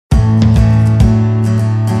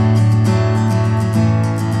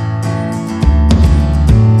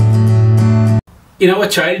In our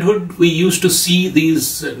childhood, we used to see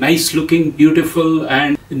these nice looking, beautiful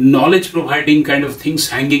and knowledge providing kind of things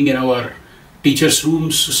hanging in our teachers'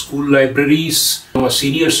 rooms, school libraries, our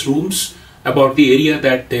seniors' rooms about the area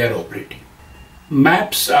that they are operating.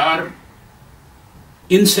 Maps are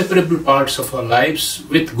inseparable parts of our lives,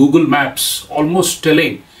 with Google Maps almost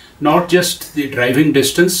telling not just the driving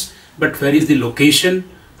distance, but where is the location,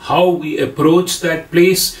 how we approach that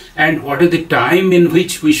place, and what is the time in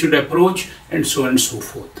which we should approach, and so on and so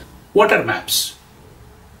forth. What are maps?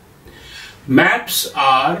 Maps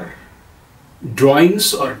are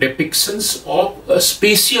drawings or depictions of a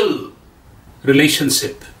spatial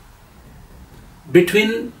relationship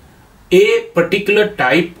between a particular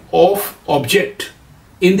type of object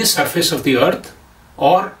in the surface of the earth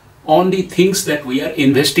or on the things that we are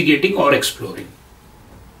investigating or exploring.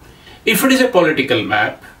 If it is a political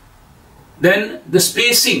map, then the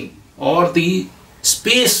spacing or the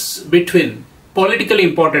space between politically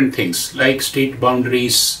important things like state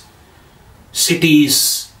boundaries,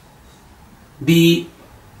 cities, the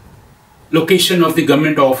location of the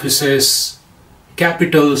government offices,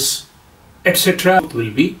 capitals, etc.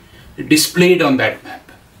 will be displayed on that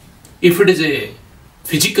map. If it is a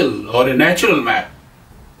physical or a natural map,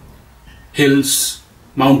 hills,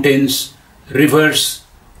 mountains, rivers,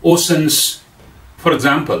 oceans, for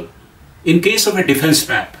example, in case of a defense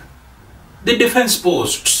map, the defense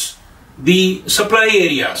posts, the supply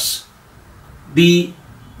areas, the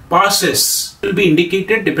passes will be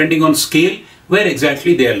indicated depending on scale where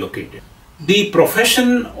exactly they are located. The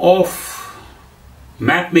profession of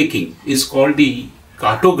map making is called the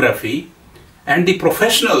cartography, and the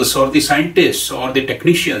professionals or the scientists or the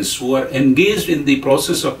technicians who are engaged in the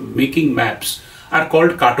process of making maps are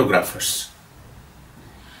called cartographers.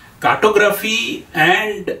 Cartography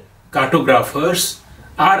and cartographers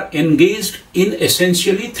are engaged in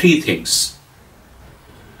essentially three things.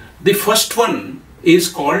 The first one is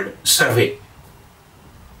called survey,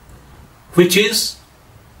 which is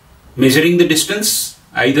measuring the distance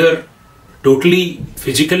either totally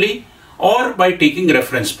physically or by taking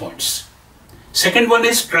reference points. Second one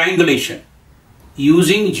is triangulation,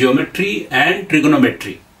 using geometry and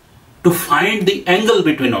trigonometry to find the angle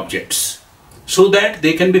between objects so that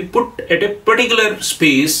they can be put at a particular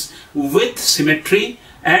space with symmetry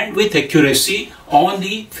and with accuracy on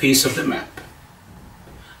the face of the map.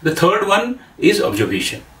 The third one is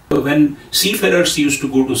observation. When seafarers used to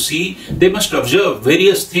go to sea, they must observe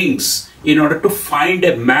various things in order to find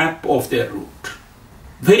a map of their route.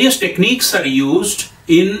 Various techniques are used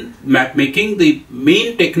in map making. The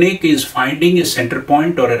main technique is finding a center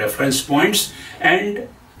point or a reference points and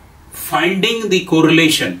finding the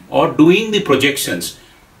correlation or doing the projections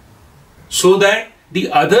so that the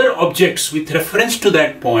other objects with reference to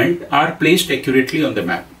that point are placed accurately on the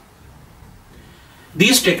map.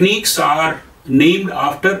 These techniques are named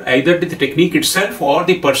after either the technique itself or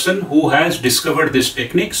the person who has discovered this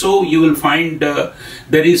technique. So you will find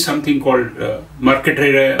there is something called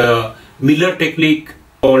Miller technique,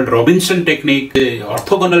 called Robinson technique, the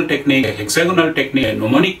orthogonal technique, hexagonal technique,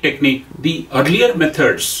 mnemonic technique. The earlier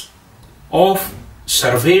methods of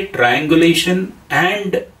survey, triangulation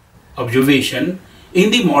and observation in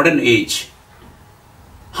the modern age,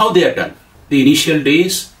 how they are done. The initial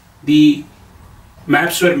days, the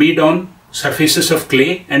maps were made on surfaces of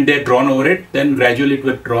clay and they are drawn over it, then gradually it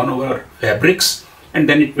was drawn over fabrics and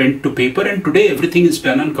then it went to paper, and today everything is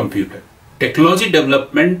done on computer. Technology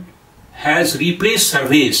development has replaced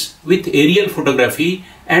surveys with aerial photography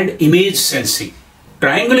and image sensing.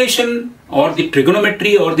 Triangulation or the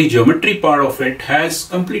trigonometry or the geometry part of it has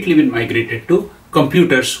completely been migrated to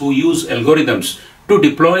computers who use algorithms to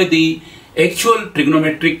deploy the actual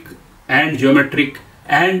trigonometric and geometric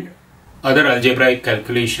and other algebraic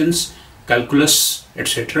calculations, calculus,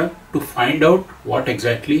 etc. to find out what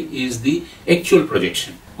exactly is the actual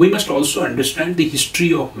projection. We must also understand the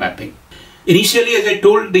history of mapping. Initially, as I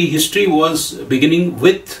told, the history was beginning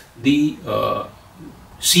with the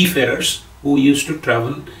seafarers who used to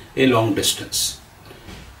travel a long distance.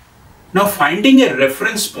 Now, finding a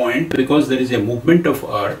reference point, because there is a movement of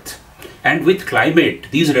Earth and with climate,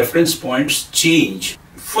 these reference points change.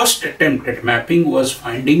 First attempt at mapping was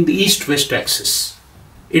finding the east-west axis.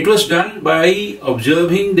 It was done by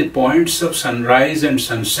observing the points of sunrise and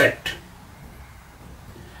sunset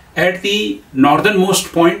at the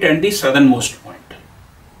northernmost point and the southernmost point.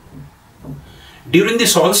 During the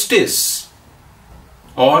solstice,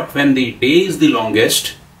 or when the day is the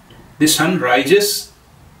longest, the sun rises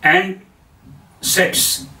and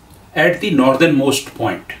sets at the northernmost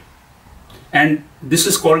point, and this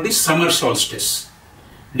is called the summer solstice.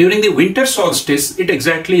 During the winter solstice, it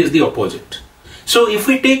exactly is the opposite. So if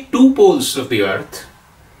we take two poles of the earth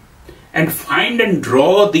and find and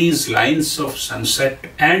draw these lines of sunset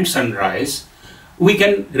and sunrise, we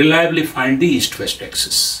can reliably find the east-west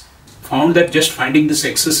axis. Found that just finding this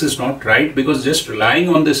axis is not right, because just relying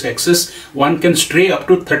on this axis, one can stray up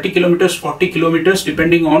to 30 kilometers, 40 kilometers,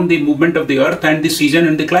 depending on the movement of the earth and the season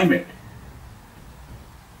and the climate.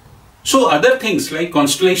 So other things like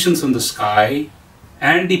constellations in the sky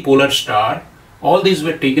and the polar star, all these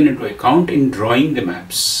were taken into account in drawing the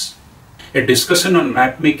maps. A discussion on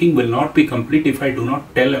map making will not be complete if I do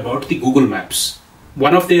not tell about the Google Maps.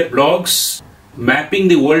 One of their blogs, Mapping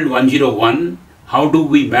the World 101, how do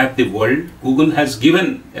we map the world? Google has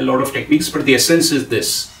given a lot of techniques, but the essence is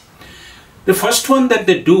this. The first one that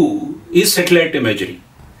they do is satellite imagery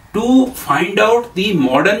to find out the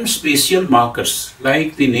modern spatial markers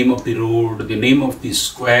like the name of the road, the name of the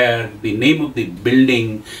square, the name of the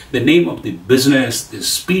building, the name of the business, the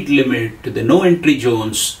speed limit, the no entry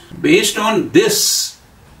zones. Based on this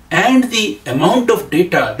and the amount of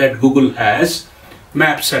data that Google has,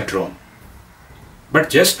 maps are drawn. But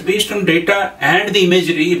just based on data and the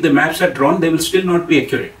imagery, if the maps are drawn, they will still not be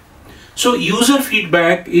accurate. So user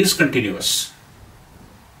feedback is continuous.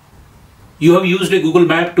 You have used a Google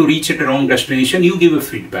map to reach at a wrong destination, you give a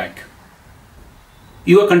feedback.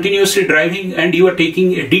 You are continuously driving and you are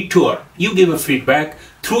taking a detour, you give a feedback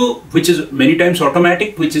through, which is many times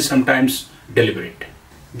automatic, which is sometimes deliberate.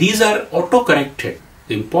 These are auto-corrected.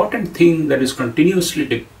 The important thing that is continuously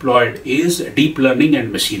deployed is deep learning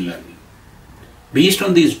and machine learning. Based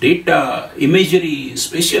on these data, imagery,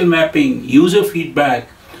 spatial mapping, user feedback,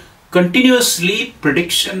 continuously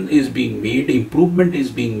prediction is being made, improvement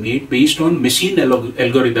is being made based on machine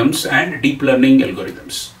algorithms and deep learning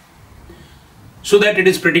algorithms. So that it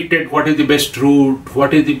is predicted what is the best route,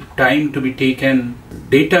 what is the time to be taken.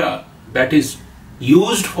 Data that is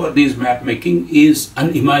used for this map making is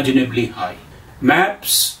unimaginably high.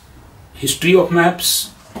 Maps, history of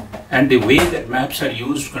maps, and the way that maps are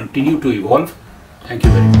used continue to evolve. Thank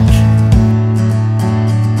you very much.